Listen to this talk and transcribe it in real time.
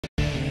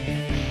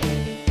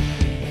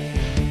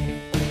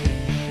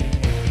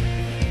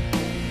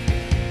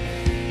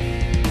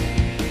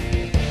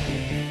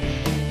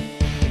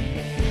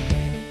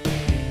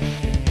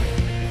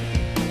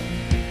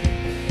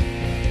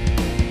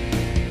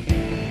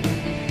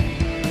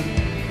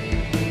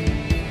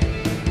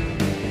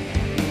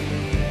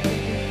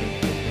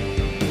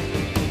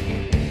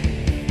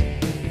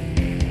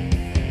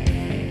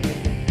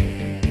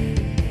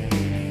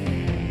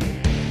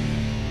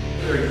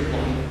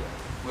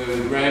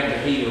grab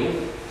the heel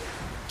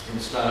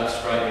and start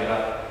straightening it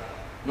up.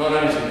 Not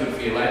only is it good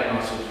for your lat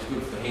muscles, it's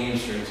good for the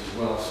hamstrings as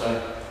well.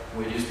 So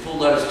we just pull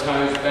those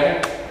toes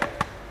back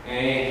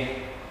and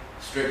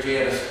stretch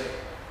out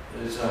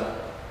as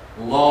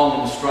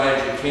long and straight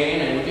as you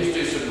can, and we'll just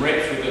do some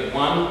reps with it.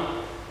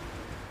 1,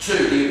 2.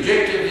 The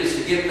objective is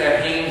to get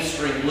that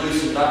hamstring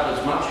loosened up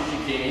as much as you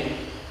can.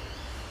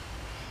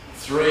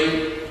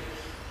 3.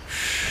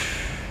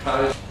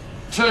 Toes.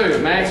 2.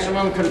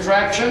 Maximum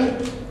contraction.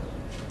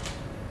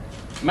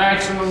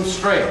 Maximum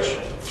stretch.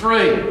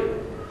 3.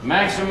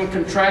 Maximum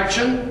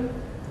contraction.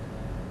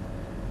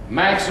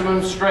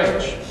 Maximum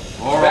stretch.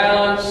 Or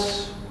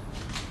balance.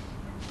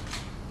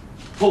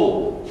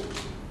 Pull.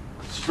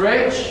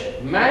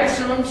 Stretch.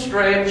 Maximum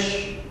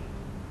stretch.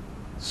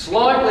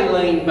 Slightly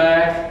lean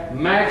back.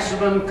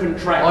 Maximum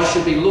contraction. I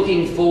should be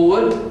looking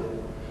forward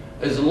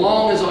as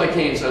long as I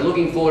can. So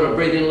looking forward, I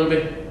breathe in a little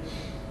bit.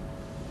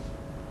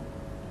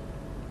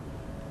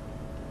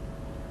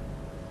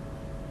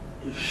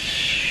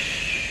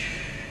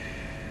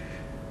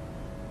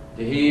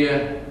 To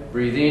here,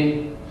 breathe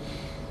in.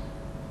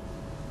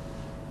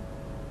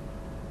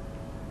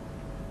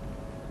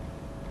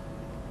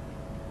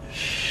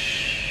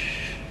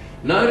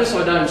 Notice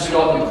I don't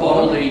stop and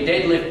follow the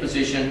deadlift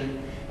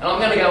position, and I'm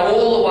going to go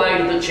all the way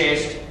to the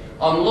chest.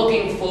 I'm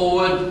looking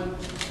forward.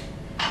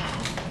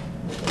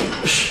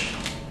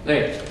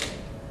 There.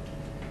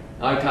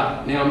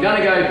 Okay, now I'm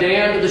going to go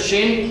down to the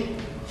shin.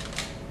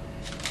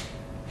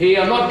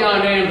 Here, I'm not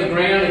going down to the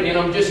ground again,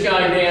 I'm just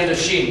going down to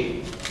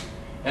shin.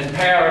 And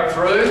power it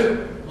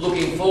through,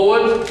 looking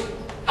forward,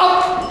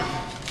 up,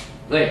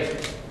 there.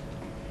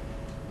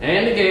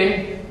 And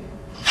again,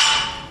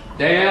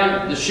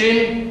 down the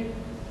shin,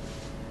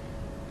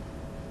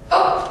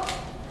 up,